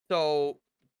So,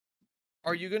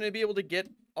 are you going to be able to get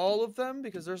all of them?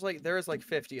 Because there is like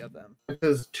 50 of them. It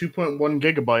says 2.1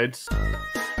 gigabytes.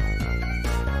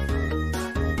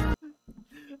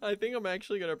 I think I'm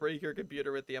actually going to break your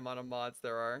computer with the amount of mods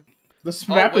there are. This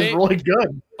map is really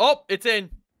good. Oh, it's in.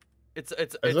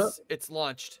 It's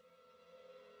launched.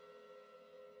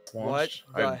 What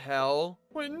the hell?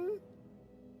 Quinten?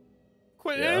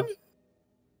 Quinten? Yeah.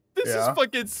 This is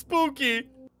fucking spooky.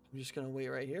 I'm just going to wait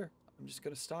right here. I'm just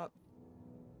going to stop.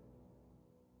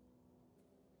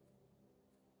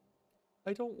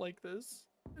 I don't like this.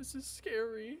 This is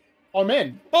scary. Oh,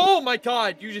 man. Oh my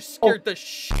god, you just scared the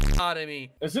shit out of me.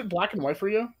 Is it black and white for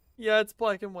you? Yeah, it's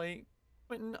black and white.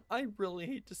 Quinten, I really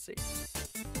hate to say this.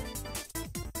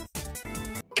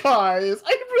 Guys,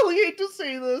 I really hate to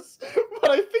say this, but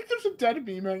I think there's a dead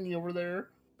beam hanging over there.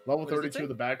 Level 32 of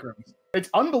the Backrooms. It's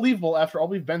unbelievable after all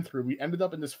we've been through. We ended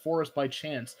up in this forest by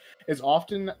chance. As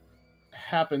often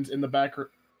happens in the backroom.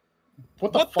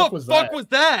 What the fuck was that?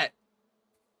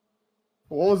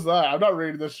 What was that? I'm not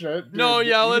reading this shit. Dude, no,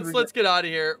 yeah, let's get out of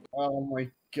here. Oh my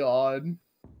god.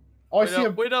 Oh, I see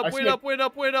wait up,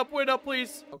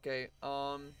 please. Okay,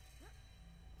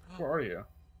 Where are you?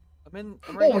 I'm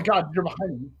oh right my god, you're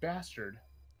behind me, you bastard.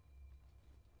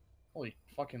 Holy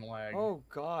fucking lag. Oh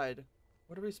god.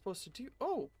 What are we supposed to do?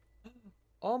 Oh,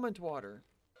 almond water.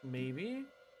 Maybe?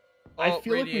 Oh, I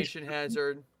feel radiation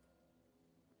hazard.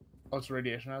 Oh, it's a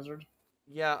radiation hazard?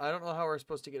 Yeah, I don't know how we're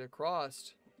supposed to get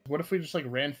across. What if we just, like,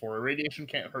 ran for it? Radiation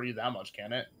can't hurt you that much,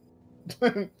 can it?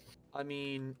 I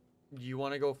mean, you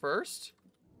want to go first?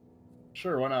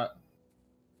 Sure, why not?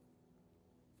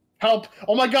 Help!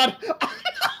 Oh my god!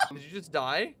 Did you just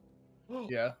die?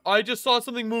 Yeah. I just saw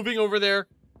something moving over there.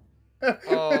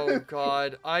 Oh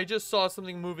god, I just saw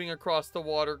something moving across the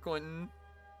water, Quinten.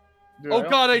 Dude, oh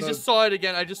god, I just saw it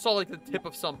again. I just saw like the tip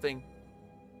of something.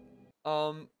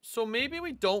 So maybe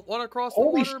we don't want to cross the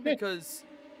water because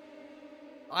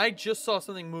I just saw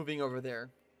something moving over there.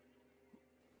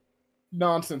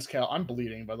 Nonsense, Cal. I'm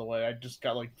bleeding, by the way. I just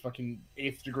got like fucking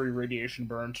 8th degree radiation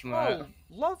burns from that. Oh,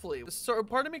 lovely. So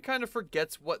part of me kind of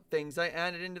forgets what things I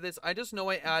added into this. I just know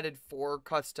I added 4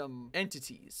 custom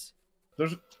entities.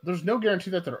 There's no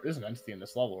guarantee that there is an entity in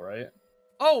this level, right?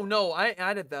 Oh no, I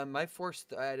added them. I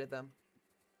added them.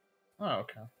 Oh,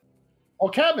 okay. Oh,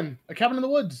 cabin! A cabin in the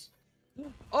woods!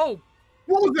 Oh!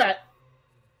 What was that?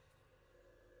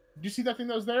 Did you see that thing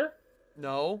that was there?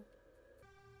 No.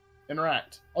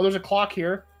 Interact. Oh, there's a clock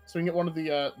here, so we can get one of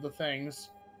the things.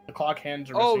 The clock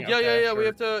hands are missing. Oh, yeah, okay, yeah. Sure. We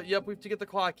have to get the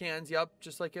clock hands. Yep,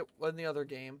 just like it in the other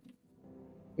game.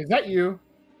 Is that you?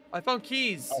 I found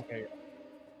keys. Okay.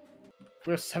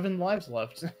 We have 7 lives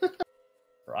left.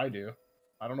 Or I do.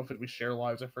 I don't know if we share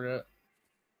lives. I forget.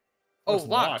 Oh,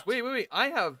 locked. Wait. I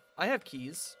have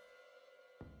keys.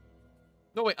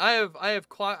 No, wait. I have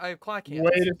clock hands.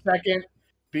 Wait a second.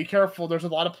 Be careful. There's a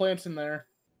lot of plants in there.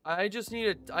 I just need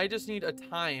a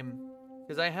time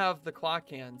because I have the clock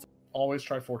hands. Always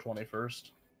try 420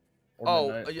 first.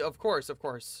 Or midnight. Of course.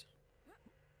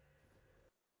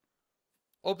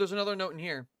 Oh, there's another note in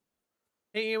here.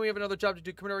 Hey, Ian, we have another job to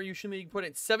do. Come over. You should maybe put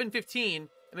it 7:15 and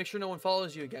make sure no one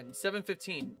follows you again.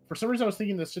 7:15. For some reason, I was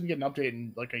thinking this didn't get an update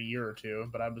in like a year or 2,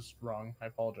 but I was wrong. I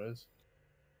apologize.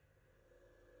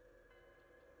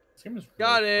 This game is really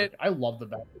Got it. I love the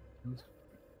back.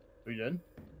 We did?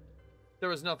 There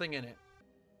was nothing in it.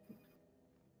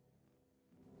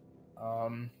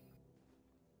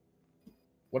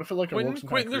 What if it like awoke some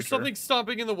kind of there's something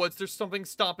stomping in the woods. There's something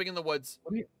stomping in the woods.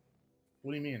 What do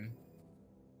you mean?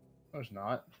 No, there's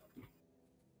not.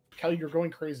 Kelly, you're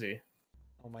going crazy.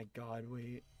 Oh my god,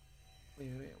 wait.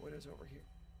 What is over here?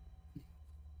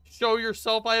 Show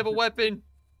yourself, I have a weapon.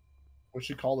 We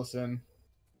should call this in.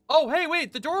 Oh, hey,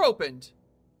 wait, the door opened.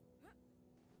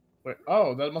 Wait,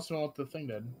 oh, that must have been what the thing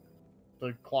did.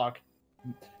 The clock.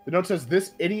 The note says,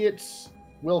 "This idiots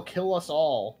will kill us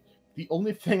all. The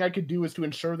only thing I could do is to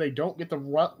ensure they don't get the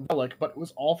relic, but it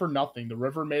was all for nothing. The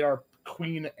river made our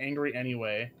queen angry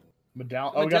anyway."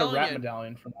 Medallion. Oh, we got a rat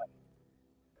medallion from that.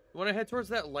 You want to head towards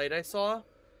that light I saw?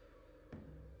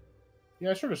 Yeah,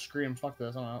 I should have screamed. Fuck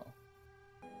this, I'm out.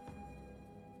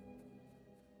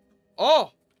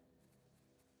 Oh!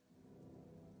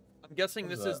 I'm guessing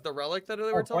this is the relic that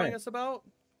they were telling us about?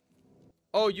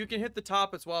 Oh, you can hit the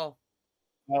top as well.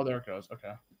 Oh, there it goes.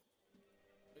 Okay.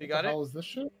 You got it? What the hell is this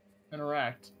shit?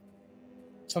 Interact.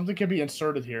 Something can be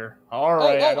inserted here. All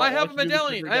right. Oh, I have a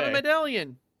medallion. I have a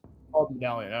medallion. Oh,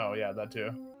 medallion. Oh, yeah, that too.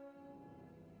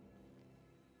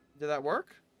 Did that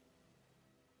work?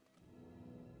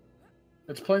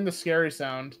 It's playing the scary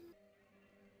sound.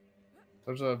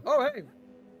 There's a... Oh, hey.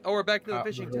 Oh, we're back to the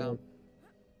fishing town.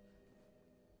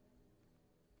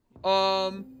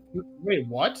 Wait,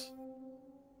 what? It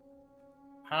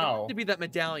had How? to be that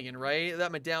medallion, right?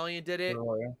 That medallion did it.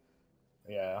 Really?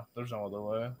 Yeah, there's no other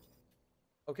way.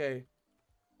 Okay.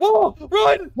 Whoa!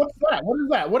 Run! What's that? What is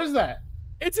that? What is that?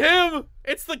 It's him!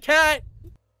 It's the cat!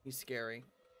 He's scary.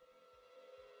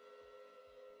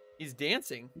 He's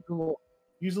dancing.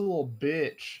 He's a little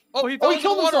bitch. Oh, he fell into the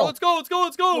water. Himself. Let's go, let's go,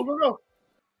 let's go! Go, go, go.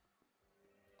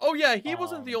 Oh yeah, he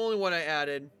wasn't the only one I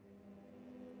added.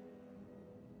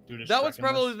 Dude, that was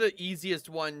probably the easiest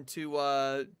one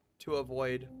to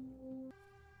avoid.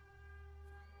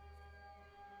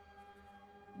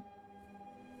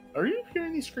 Are you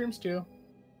hearing these screams too?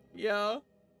 Yeah.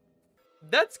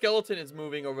 That skeleton is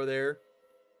moving over there.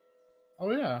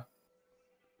 Oh yeah.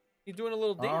 He's doing a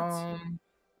little dance.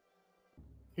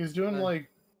 He's doing like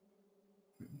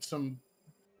some.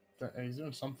 He's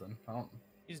doing something. I don't.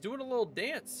 He's doing a little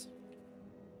dance.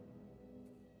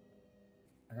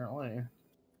 Apparently.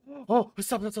 Oh,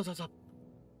 stop, stop, stop, stop.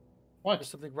 What? There's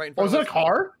something right in Oh, front is of that us. a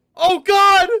car? Oh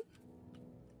God!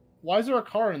 Why is there a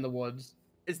car in the woods?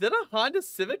 Is that a Honda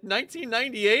Civic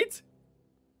 1998?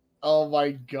 Oh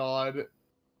my God!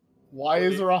 Why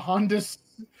is there a Honda?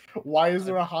 Why is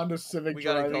there a Honda Civic We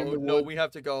gotta driving go. in the No, woods? we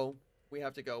have to go. We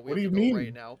have to go. What do you mean?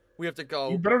 Right now. We have to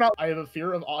go. You better not. I have a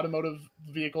fear of automotive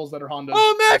vehicles that are Honda.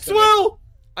 Oh, Maxwell!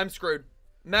 I'm screwed.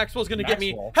 Maxwell's gonna get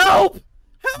me. Help!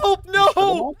 Help!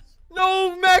 No!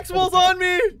 No, Maxwell's on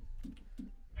me!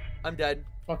 I'm dead.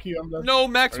 Fuck you, I'm dead. No,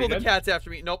 Maxwell the cat's after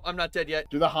me. Nope, I'm not dead yet.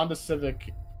 Do the Honda Civic.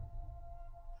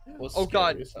 Oh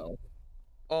God.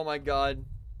 Oh my God.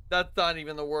 That's not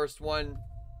even the worst one.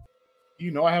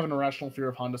 You know I have an irrational fear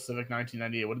of Honda Civic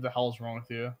 1998. What the hell is wrong with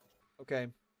you? Okay.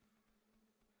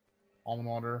 Almond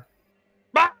water.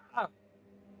 Ah!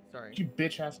 Sorry. You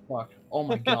bitch ass fuck. Oh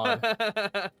my God.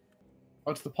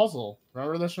 Oh, it's the puzzle.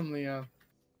 Remember this from the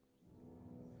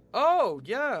Oh,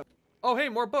 yeah. Oh, hey,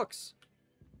 more books.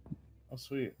 Oh,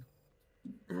 sweet.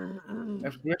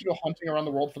 If we have to go hunting around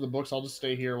the world for the books, I'll just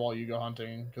stay here while you go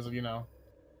hunting, because, you know,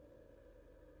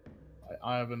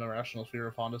 I have an irrational fear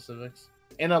of Honda Civics.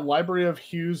 In a library of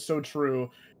hues so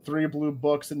true, 3 blue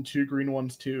books and 2 green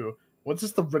ones too. What's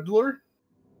this, the Riddler?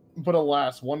 But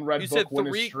alas, 1 red book went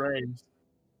astray.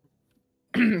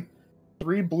 3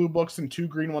 blue books and 2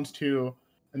 green ones too,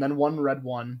 and then 1 red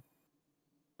one.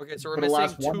 Okay, so we're but missing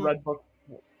alas, 2...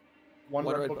 One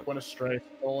red book went astray,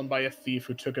 stolen by a thief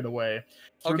who took it away.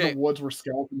 Through Okay. the woods where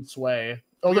skeletons sway.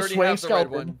 Oh, we the already swaying have the red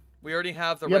skeleton. one. We already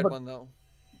have the red one, though.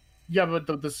 Yeah,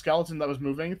 but the skeleton that was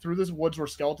moving through this woods where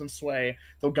skeletons sway,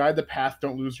 they'll guide the path,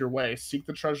 don't lose your way. Seek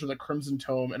the treasure, the crimson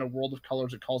tome, in a world of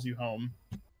colors it calls you home.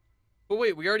 But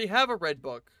wait, we already have a red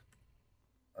book.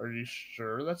 Are you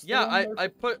sure that's yeah? The I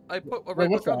put a red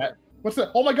book on there. What's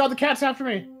that? Oh my God, the cat's after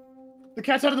me! The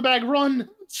cat's out of the bag. Run!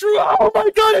 Oh my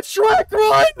God, it's Shrek!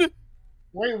 Run!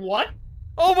 Wait, what?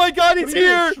 Oh my God, he's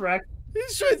here! Shrek?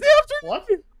 He's after me! What?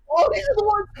 Oh, he's in the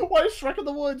woods! Why is Shrek in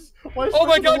the woods? Why is Shrek oh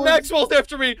my in the God, woods? Maxwell's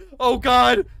after me! Oh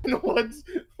God! In the woods.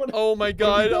 Oh my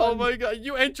God! Oh my God!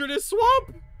 You entered his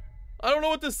swamp! I don't know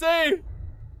what to say.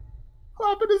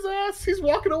 Clapping his ass. He's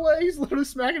walking away. He's literally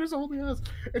smacking his own ass.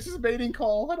 It's his mating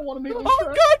call. I don't want to mate with Oh Shrek.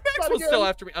 God! Maxwell's still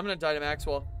after me. I'm gonna die to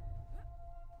Maxwell.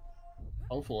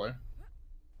 Hopefully.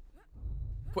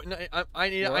 I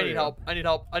need help. I need help. I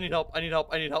need help. I need help.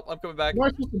 I need help. I'm coming back. What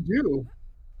am I supposed to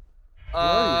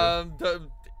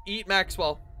do? Eat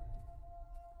Maxwell.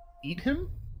 Eat him?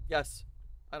 Yes.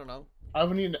 I don't know. I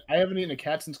haven't eaten a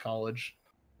cat since college.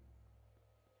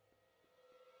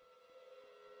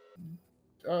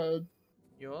 You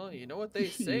know what they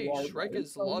say. Shrek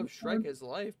is love, Shrek is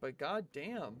life, but god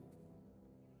damn.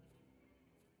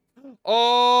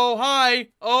 Oh, hi.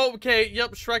 Oh, okay.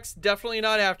 Yep, Shrek's definitely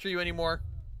not after you anymore.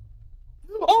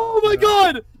 Oh my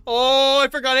God! Oh, I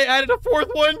forgot I added a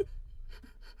 4th one. What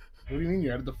do you mean you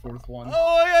added the 4th one?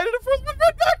 Oh, I added a 4th one.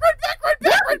 Run back, run back, run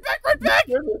back, run back, run back!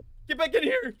 Get back in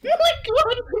here. Oh my God!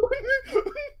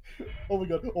 Oh my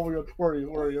God! Oh my God! Where are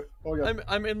you? Where are you? Oh my God!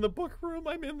 I'm in the book room.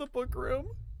 I'm in the book room.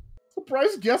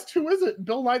 Surprise guest! Who is it?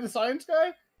 Bill Nye the Science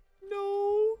Guy?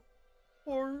 No.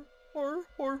 Or. Oh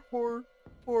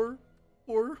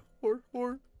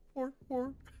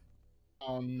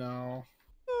no.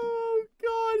 Oh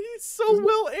God, he's so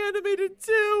well animated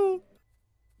too.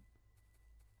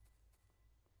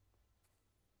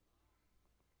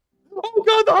 Oh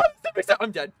God, the Honda.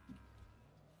 I'm dead.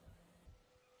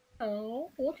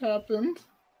 Oh, what happened?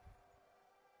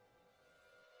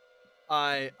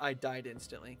 I died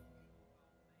instantly.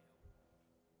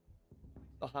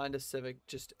 The Honda Civic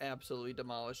just absolutely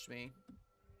demolished me.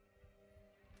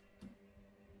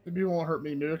 Maybe he won't hurt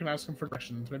me. Maybe I can ask him for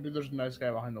directions. Maybe there's a nice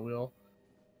guy behind the wheel.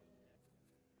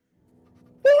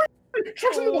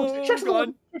 Trucks in the woods! Trucks in the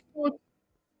God. woods!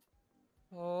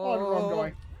 Oh, I don't know where I'm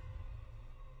going.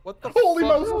 What the Holy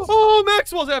fuck? Moses! Oh,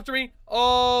 Maxwell's after me!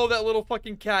 Oh, that little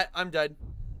fucking cat. I'm dead.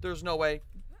 There's no way.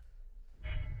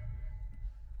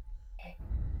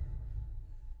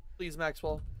 Please,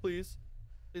 Maxwell. Please.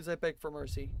 Please, I beg for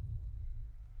mercy.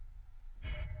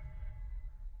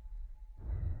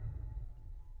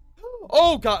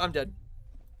 Oh, God, I'm dead.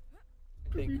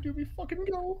 Doobie fucking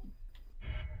go.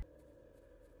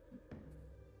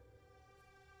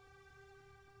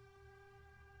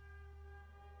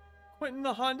 Quinten,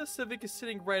 the Honda Civic is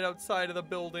sitting right outside of the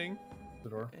building. The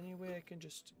door. Anyway, I can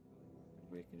just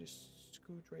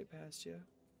scoot right past you.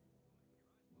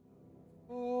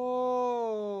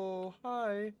 Oh,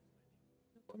 hi.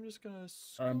 I'm just gonna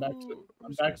scoot. I'm back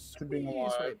to being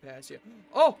alive. Right past you.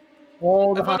 Oh!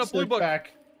 Oh, the I found a hot blue book.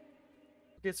 back.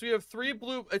 Okay, so we have 3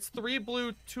 blue. It's 3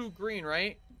 blue, 2 green,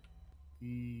 right?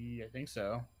 I think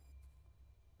so.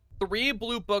 3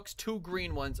 blue books, 2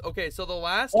 green ones. Okay, so the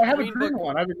last I have green a green book.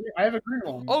 one. I have a green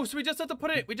one. Oh, so we just have to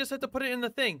put it. We just have to put it in the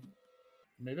thing.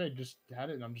 Maybe I just had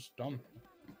it and I'm just dumb.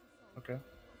 Okay.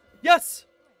 Yes.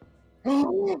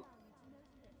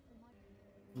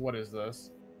 What is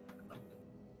this?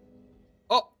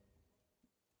 Oh.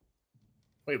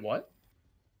 Wait, what?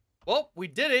 Well, we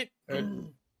did it.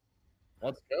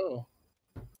 Let's go.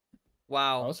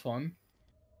 Wow. That was fun.